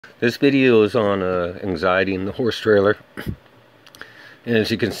This video is on anxiety in the horse trailer, and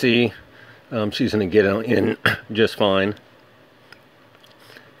as you can see, she's going to get in just fine.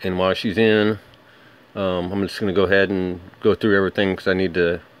 And while she's in, I'm just going to go ahead and go through everything because I need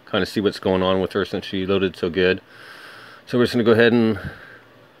to kind of see what's going on with her since she loaded so good. So we're just going to go ahead and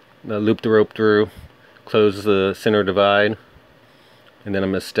loop the rope through, close the center divide, and then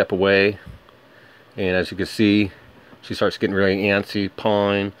I'm going to step away. And as you can see, she starts getting really antsy,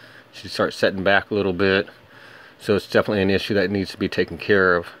 pawing. She starts setting back a little bit. So it's definitely an issue that needs to be taken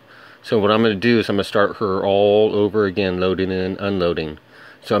care of. So what I'm going to do is I'm going to start her all over again, loading and unloading.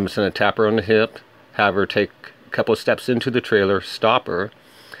 So I'm just going to tap her on the hip, have her take a couple of steps into the trailer, stop her,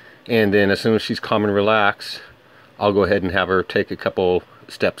 and then as soon as she's calm and relaxed, I'll go ahead and have her take a couple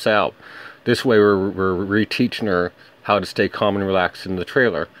steps out. This way we're reteaching her how to stay calm and relaxed in the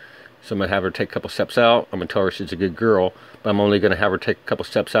trailer. So I'm going to have her take a couple steps out. I'm going to tell her she's a good girl, but I'm only going to have her take a couple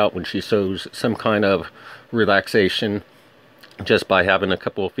steps out when she shows some kind of relaxation just by having a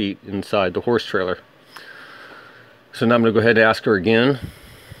couple of feet inside the horse trailer. So now I'm going to go ahead and ask her again.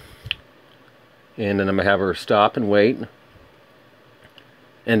 And then I'm going to have her stop and wait.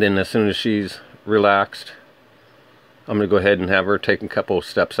 And then as soon as she's relaxed, I'm going to go ahead and have her take a couple of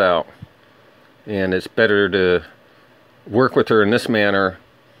steps out. And it's better to work with her in this manner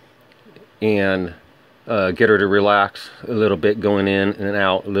and get her to relax a little bit, going in and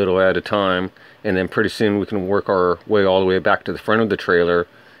out a little at a time, and then pretty soon we can work our way all the way back to the front of the trailer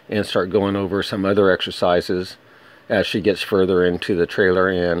and start going over some other exercises as she gets further into the trailer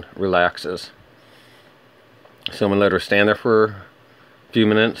and relaxes. So I'm going to let her stand there for a few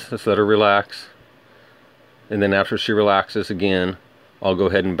minutes. Let's let her relax, and then after she relaxes again, I'll go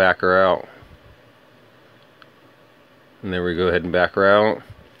ahead and back her out. And then we go ahead and back her out.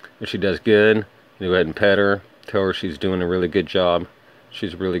 If she does good, you go ahead and pet her, tell her she's doing a really good job.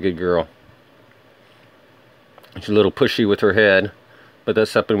 She's a really good girl. She's a little pushy with her head, but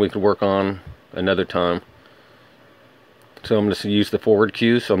that's something we could work on another time. So I'm just going to use the forward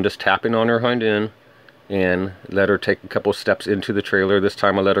cue, so I'm just tapping on her hind end and let her take a couple steps into the trailer. This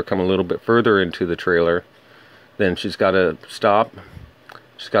time I let her come a little bit further into the trailer. Then she's got to stop.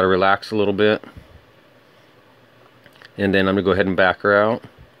 She's got to relax a little bit. And then I'm going to go ahead and back her out.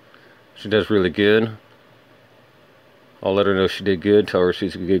 She does really good. I'll let her know she did good, tell her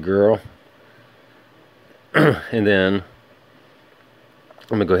she's a good girl. And then I'm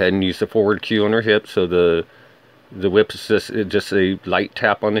going to go ahead and use the forward cue on her hip, so the whip is just a light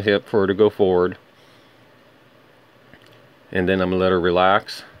tap on the hip for her to go forward. And then I'm going to let her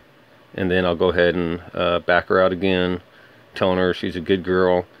relax, and then I'll go ahead and back her out again, telling her she's a good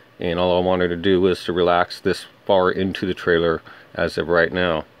girl, and all I want her to do is to relax this far into the trailer as of right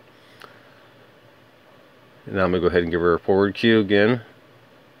now. And now I'm going to go ahead and give her a forward cue again.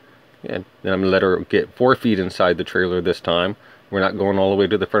 And then I'm going to let her get 4 feet inside the trailer this time. We're not going all the way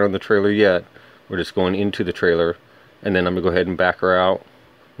to the front of the trailer yet. We're just going into the trailer. And then I'm going to go ahead and back her out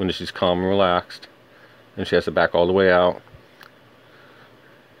when she's calm and relaxed. And she has to back all the way out.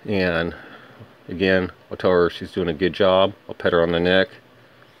 And again, I'll tell her she's doing a good job. I'll pet her on the neck.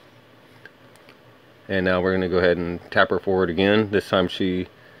 And now we're going to go ahead and tap her forward again. This time she's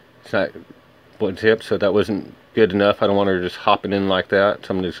not hip, so that wasn't good enough. I don't want her just hopping in like that,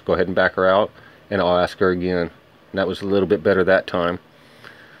 so I'm going to just go ahead and back her out, and I'll ask her again. And that was a little bit better that time.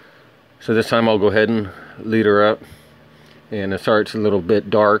 So this time I'll go ahead and lead her up, and sorry it's a little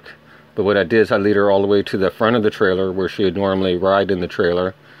bit dark, but what I did is I lead her all the way to the front of the trailer where she would normally ride in the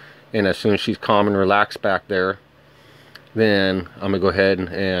trailer, and as soon as she's calm and relaxed back there, then I'm going to go ahead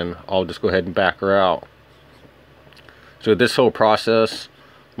and I'll just go ahead and back her out. So this whole process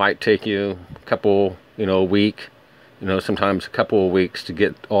might take you a couple, a week, sometimes a couple of weeks to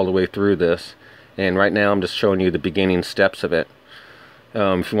get all the way through this. And right now I'm just showing you the beginning steps of it.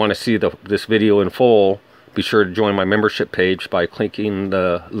 If you want to see this video in full, be sure to join my membership page by clicking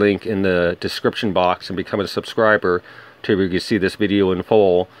the link in the description box and become a subscriber to where you can see this video in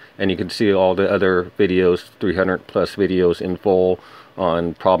full, and you can see all the other videos, 300 plus videos in full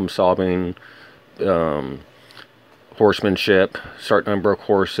on problem solving, horsemanship, starting on broke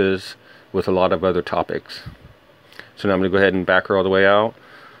horses, with a lot of other topics. So now I'm going to go ahead and back her all the way out.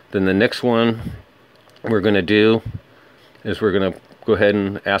 Then the next one we're going to do is we're going to go ahead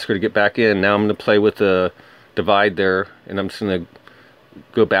and ask her to get back in. Now I'm going to play with the divide there, and I'm just going to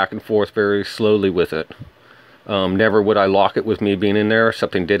go back and forth very slowly with it. Never would I lock it with me being in there. If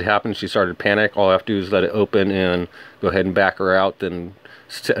something did happen, she started to panic, all I have to do is let it open and go ahead and back her out, then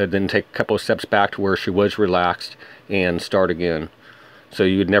take a couple of steps back to where she was relaxed and start again. So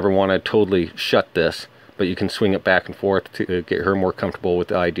you would never want to totally shut this, but you can swing it back and forth to get her more comfortable with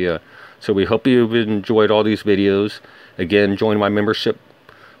the idea. So we hope you've enjoyed all these videos. Again, join my membership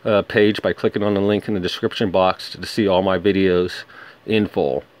page by clicking on the link in the description box to see all my videos in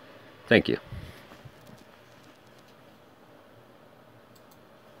full. Thank you.